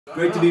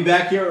Great to be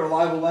back here at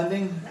Reliable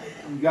Lending.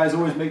 You guys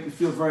always make me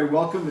feel very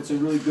welcome. It's a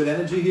really good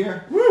energy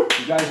here. Woo!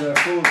 You guys are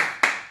full of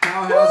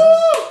powerhouses.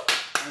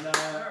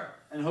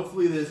 And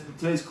hopefully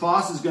today's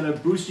class is going to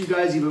boost you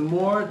guys even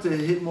more to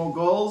hit more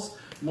goals,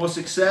 more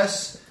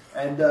success,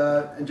 and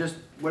just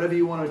whatever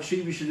you want to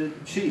achieve, you should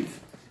achieve.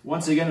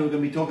 Once again, we're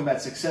going to be talking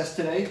about success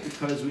today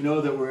because we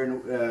know that we're in,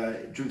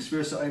 during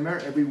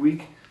sefira every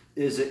week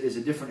is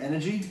a different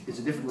energy, is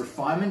a different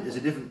refinement, is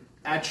a different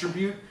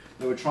attribute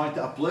that we're trying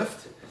to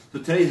uplift. So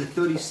today is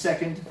the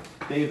 32nd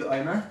day of the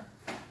Omer.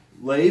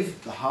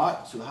 Lave, the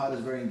heart. So the heart is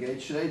very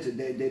engaged today. It's a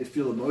day to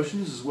feel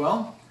emotions as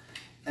well.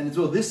 And as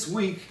well, this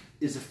week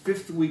is the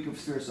 5th week of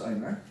sefira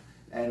Omer.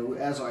 And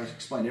as I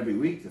explain every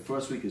week, the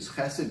first week is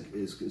chesed,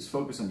 is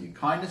focused on your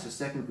kindness. The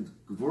second week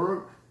is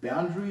gevurah,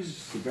 boundaries,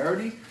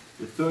 severity.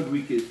 The third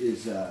week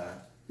is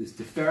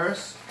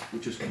tiferes,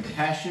 which is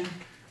compassion,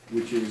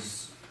 which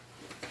is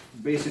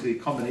basically a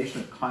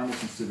combination of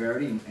kindness and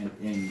severity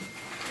and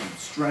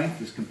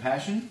strength is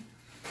compassion.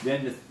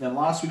 Then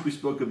last week we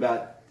spoke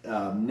about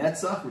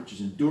netzach, which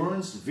is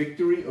endurance,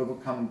 victory,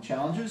 overcoming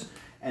challenges.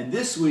 And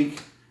this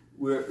week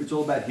it's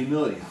all about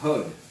humility,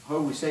 hod.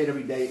 Hod, we say it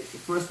every day. The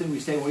first thing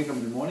we say when we wake up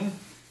in the morning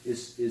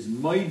is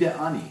modeh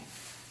ani,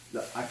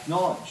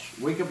 acknowledge.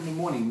 Wake up in the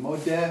morning,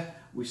 modeh.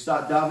 We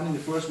start davening. The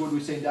first word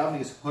we say in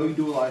davening is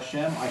hodu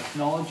Hashem. I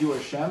acknowledge you,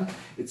 Hashem.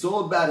 It's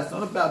all about. It's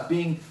not about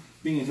being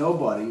a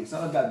nobody. It's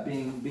not about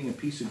being a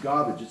piece of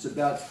garbage. It's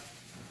about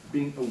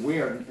being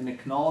aware and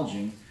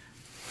acknowledging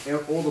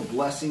all the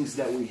blessings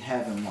that we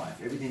have in life,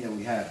 everything that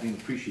we have, being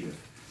appreciative.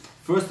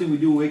 First thing we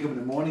do when we wake up in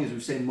the morning is we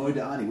say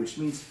modeh ani, which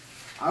means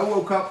I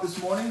woke up this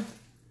morning,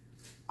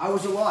 I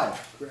was alive.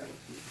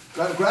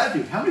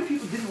 Gratitude. How many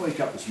people didn't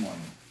wake up this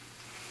morning?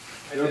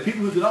 There are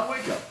people who did not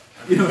wake up.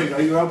 You know,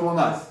 you're up all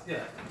night.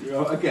 Yeah.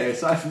 Okay,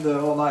 aside from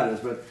the all-nighters,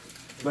 but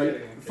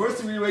first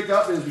thing we wake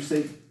up is we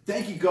say,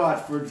 thank you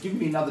God for giving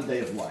me another day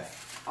of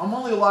life. I'm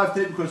only alive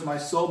today because my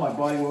soul, my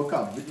body woke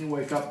up. If it didn't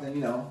wake up, then,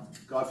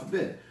 God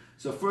forbid.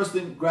 So first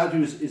thing,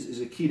 gratitude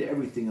is a key to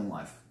everything in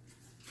life.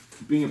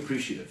 Being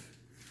appreciative.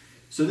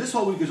 So this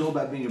whole week is all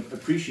about being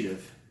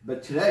appreciative,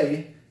 but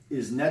today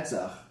is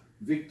netzach,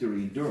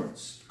 victory,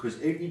 endurance, because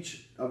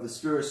each of the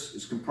spheres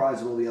is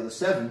comprised of all the other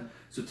 7.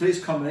 So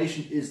today's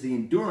combination is the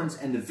endurance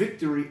and the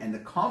victory and the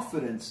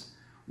confidence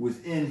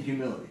within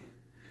humility.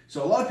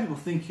 So a lot of people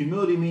think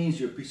humility means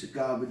you're a piece of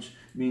garbage,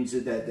 means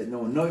that no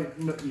one knows,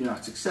 you're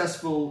not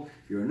successful,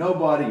 you're a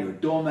nobody, you're a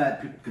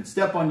doormat, people can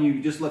step on you,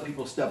 you just let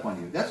people step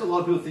on you. That's what a lot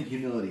of people think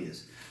humility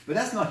is. But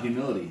that's not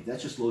humility,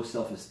 that's just low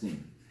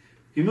self-esteem.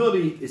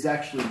 Humility is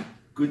actually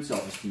good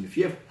self-esteem. If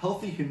you have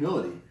healthy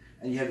humility,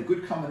 and you have a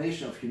good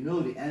combination of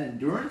humility and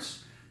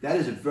endurance, that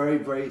is a very,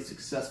 very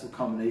successful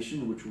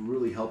combination which will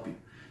really help you.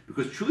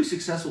 Because truly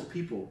successful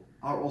people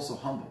are also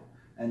humble,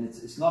 and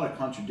it's not a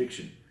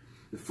contradiction.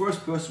 The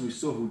first person we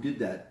saw who did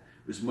that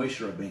was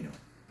Moshe Rabbeinu.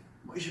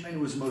 Moshe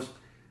Rabbeinu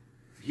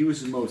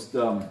was the most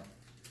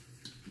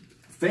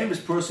famous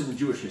person in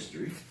Jewish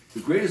history,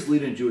 the greatest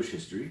leader in Jewish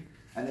history,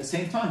 and at the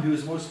same time, he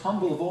was the most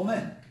humble of all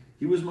men.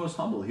 He was most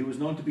humble. He was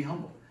known to be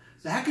humble.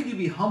 So how could you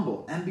be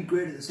humble and be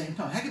great at the same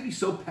time? How could you be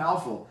so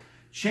powerful,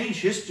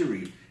 change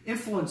history,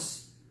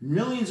 influence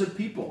millions of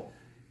people,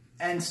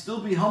 and still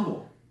be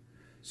humble?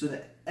 So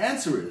the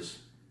answer is,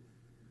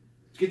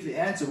 to get to the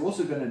answer, we're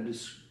also going to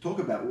talk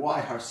about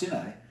why Har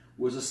Sinai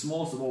was the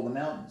smallest of all the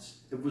mountains.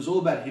 If it was all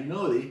about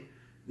humility,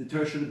 the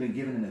Torah should have been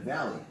given in a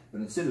valley,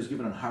 but instead it was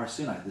given on Har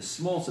Sinai, the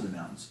smallest of the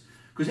mountains.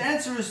 Because the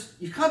answer is,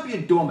 you can't be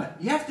a doormat.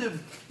 You have to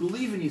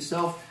believe in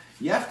yourself.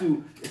 You have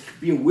to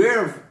be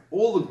aware of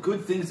all the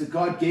good things that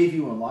God gave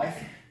you in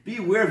life. Be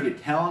aware of your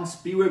talents.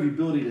 Be aware of your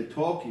ability to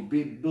talk, your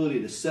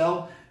ability to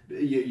sell,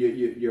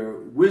 your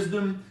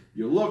wisdom,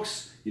 your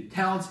looks, your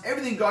talents,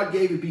 everything God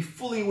gave you. Be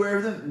fully aware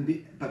of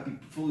them, but be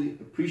fully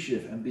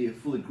appreciative and be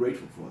fully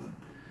grateful for them.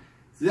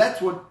 So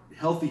that's what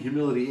healthy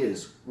humility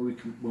is.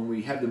 When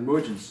we have the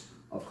emergence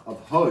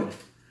of hod,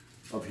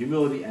 of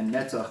humility, and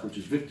netzach, which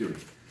is victory,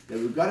 that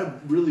we've got to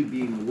really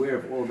be aware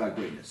of all of our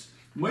greatness.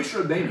 Moshe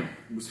Rabbeinu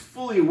was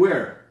fully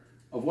aware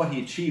of what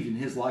he achieved in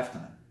his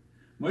lifetime.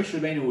 Moshe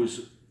Rabbeinu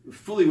was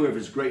fully aware of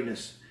his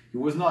greatness. He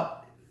was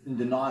not in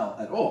denial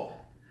at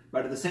all.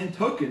 But at the same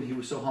token, he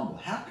was so humble.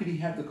 How could he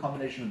have the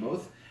combination of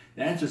both?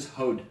 The answer is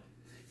hod.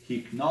 He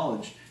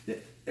acknowledged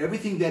that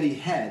everything that he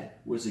had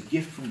was a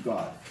gift from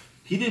God.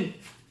 He didn't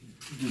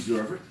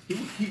deserve it.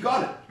 He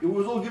got it. It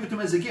was all given to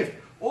him as a gift.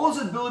 All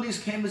his abilities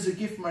came as a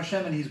gift from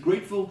Hashem, and he's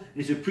grateful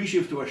and he's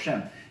appreciative to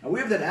Hashem. And we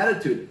have that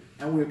attitude,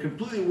 and we're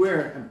completely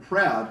aware and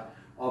proud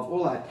of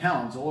all our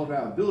talents, all of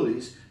our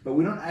abilities, but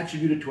we don't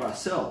attribute it to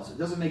ourselves. It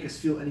doesn't make us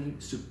feel any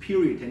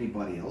superior to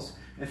anybody else.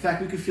 In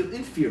fact, we could feel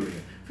inferior.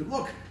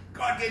 Look,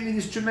 God gave me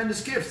these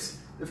tremendous gifts.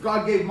 If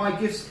God gave my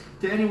gifts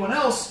to anyone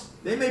else,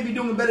 they may be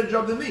doing a better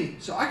job than me.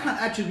 So I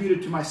can't attribute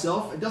it to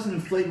myself. It doesn't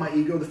inflate my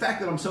ego. The fact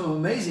that I'm so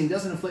amazing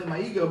doesn't inflate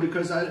my ego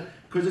because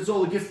it's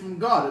all a gift from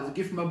God. It's a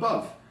gift from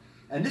above.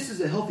 And this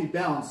is a healthy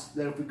balance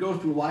that if we go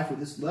through life with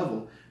this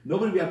level,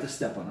 nobody will be able to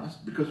step on us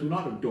because we're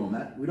not a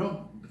doormat. We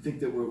don't think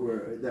that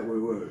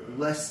we're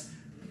less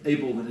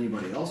able than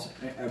anybody else.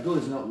 Our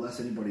ability is not less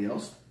than anybody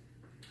else.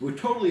 We're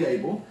totally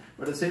able,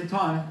 but at the same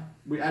time,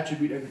 we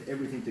attribute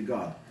everything to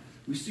God.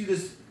 We see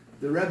this.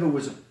 The Rebbe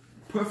is a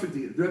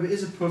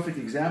perfect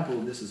example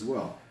of this as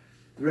well.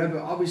 The Rebbe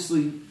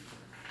obviously,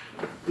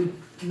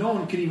 no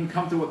one can even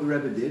come to what the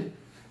Rebbe did,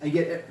 and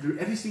yet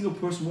every single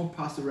person walked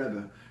past the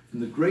Rebbe, from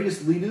the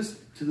greatest leaders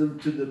to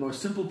the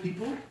most simple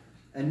people,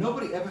 and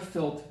nobody ever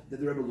felt that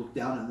the Rebbe looked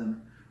down at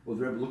them, or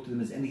the Rebbe looked at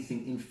them as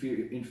anything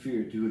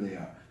inferior to who they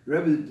are. The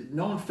Rebbe,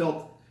 no one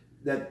felt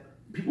that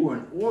people were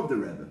in awe of the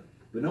Rebbe,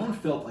 but no one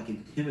felt like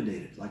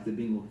intimidated, like they're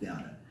being looked down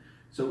at.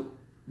 So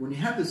when you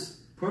have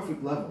this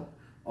perfect level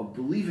of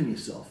believe in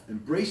yourself,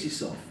 embrace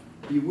yourself,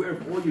 be aware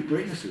of all your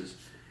greatnesses,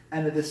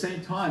 and at the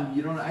same time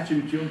you don't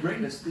attribute your own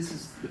greatness, this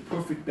is the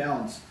perfect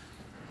balance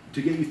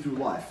to get you through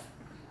life.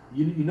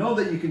 You know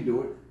that you can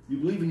do it, you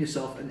believe in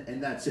yourself,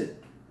 and that's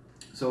it.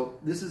 So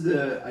this is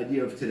the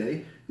idea of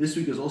today. This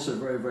week is also a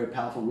very, very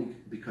powerful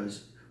week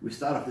because we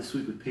start off this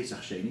week with Pesach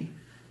Sheni.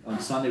 On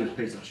Sunday was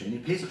Pesach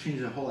Sheni. Pesach Sheni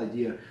is the whole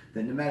idea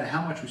that no matter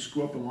how much we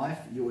screw up in life,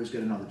 you always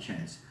get another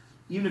chance.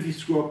 Even if you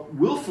screw up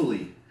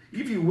willfully,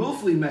 if you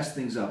willfully mess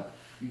things up,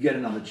 you get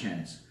another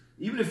chance.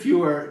 Even if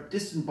you are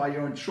distant by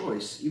your own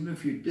choice, even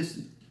if you're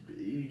distant,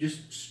 you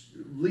just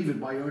leave it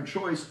by your own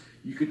choice,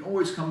 you can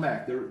always come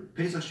back. The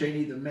Pesach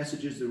Sheni, the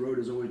messages, the road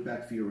is always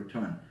back for your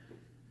return.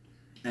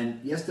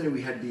 And yesterday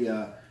we had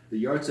the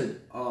yahrzeit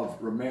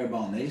of Rameir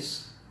Baal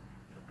Nes,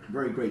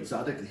 very great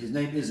tzaddik. His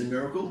name is a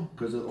miracle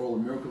because of all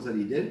the miracles that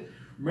he did.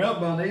 Rameir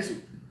Baal Nes,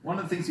 one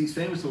of the things he's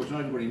famous for, which not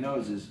everybody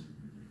knows, is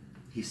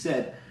he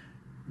said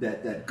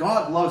that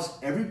God loves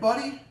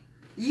everybody,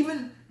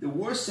 even the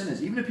worst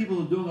sinners, even the people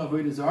who are doing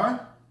avodah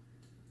zarah,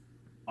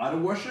 idol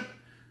worship.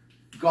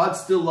 God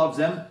still loves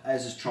them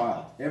as his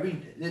child.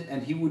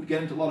 And he would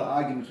get into a lot of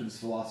arguments with his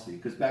philosophy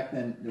because back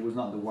then there was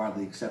not the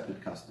widely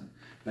accepted custom.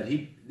 But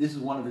this is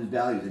one of his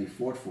values that he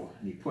fought for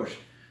and he pushed,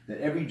 that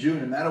every Jew,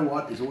 no matter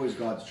what, is always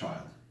God's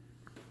child.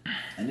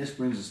 And this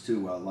brings us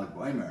to Lag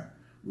BaOmer,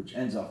 which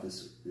ends off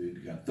this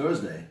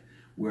Thursday,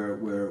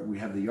 where we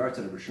have the yahrzeit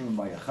of Rabbi Shimon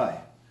Bar Yochai.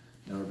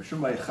 Now, Rabbi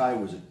Shimon Bar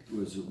Yochai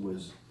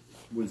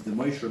was the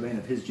Moshe Rabbeinu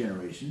of his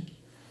generation.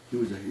 He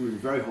was a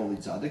very holy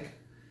tzaddik.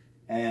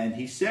 And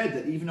he said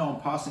that even though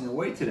I'm passing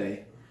away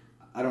today,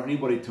 I don't want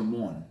anybody to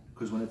mourn.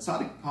 Because when a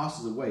tzaddik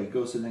passes away, he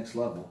goes to the next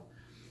level.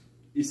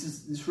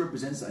 This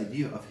represents the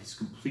idea of his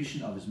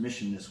completion of his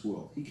mission in this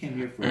world. He came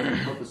here for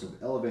the purpose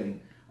of elevating,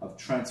 of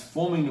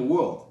transforming the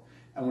world.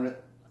 And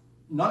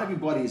not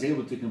everybody is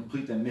able to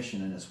complete their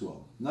mission in this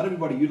world. Not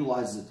everybody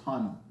utilizes the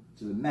time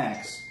to the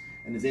max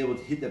and is able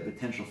to hit that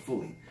potential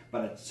fully.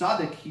 But a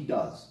tzaddik, he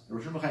does.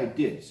 Rosh Hashanah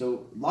did.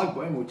 So Lag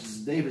BaOmer, which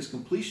is the day of his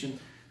completion,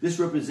 this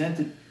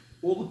represented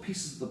all the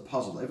pieces of the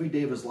puzzle. Every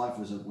day of his life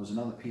was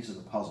another piece of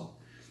the puzzle.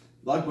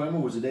 Lag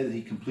BaOmer was the day that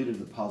he completed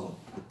the puzzle.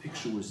 The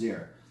picture was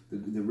there.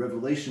 The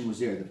revelation was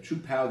there. The true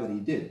power that he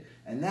did.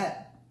 And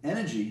that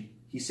energy,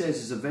 he says,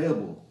 is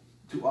available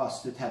to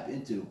us to tap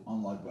into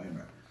on Lag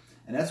BaOmer.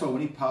 And that's why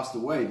when he passed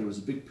away, there was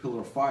a big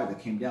pillar of fire that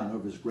came down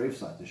over his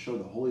gravesite to show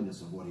the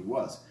holiness of what he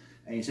was.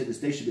 And he said this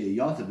day should be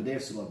a yontif, a day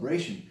of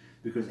celebration,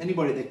 because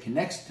anybody that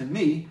connects to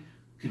me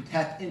can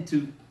tap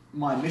into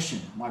my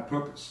mission, my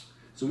purpose.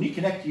 So when you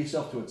connect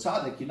yourself to a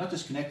tzaddik, you're not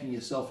just connecting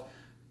yourself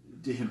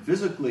to him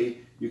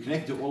physically, you're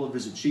connected to all of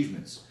his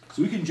achievements.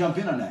 So we can jump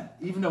in on that.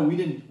 Even though we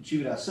didn't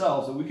achieve it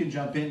ourselves, but we can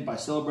jump in by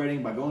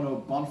celebrating, by going to a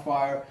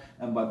bonfire,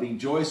 and by being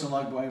joyous on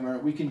Lag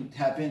BaOmer. We can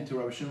tap into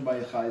Rabbi Shimon Bar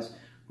Yochai's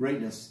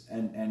greatness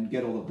and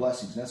get all the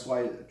blessings. And that's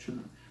why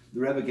the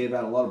Rebbe gave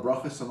out a lot of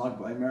brachas on Lag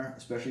BaOmer,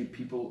 especially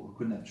people who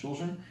couldn't have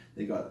children.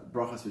 They got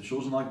brachas for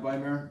children Lag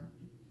BaOmer,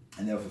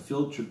 and they were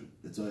fulfilled.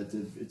 It's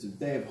a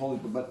day of holy,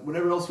 but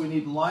whatever else we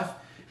need in life,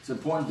 it's an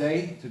important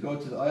day to go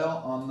to the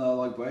oil on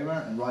Lag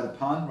BaOmer and write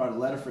a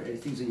letter for any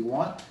things that you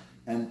want,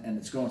 and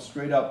it's going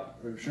straight up.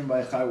 Rabbi Shimon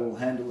Bar Yochai will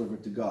hand deliver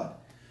it to God.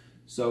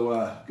 So,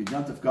 good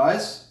yontif,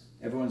 guys.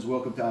 Everyone's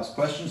welcome to ask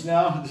questions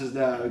now. This is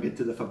we get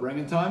to the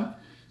Farbrengen time,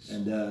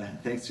 and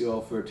thanks to you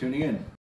all for tuning in.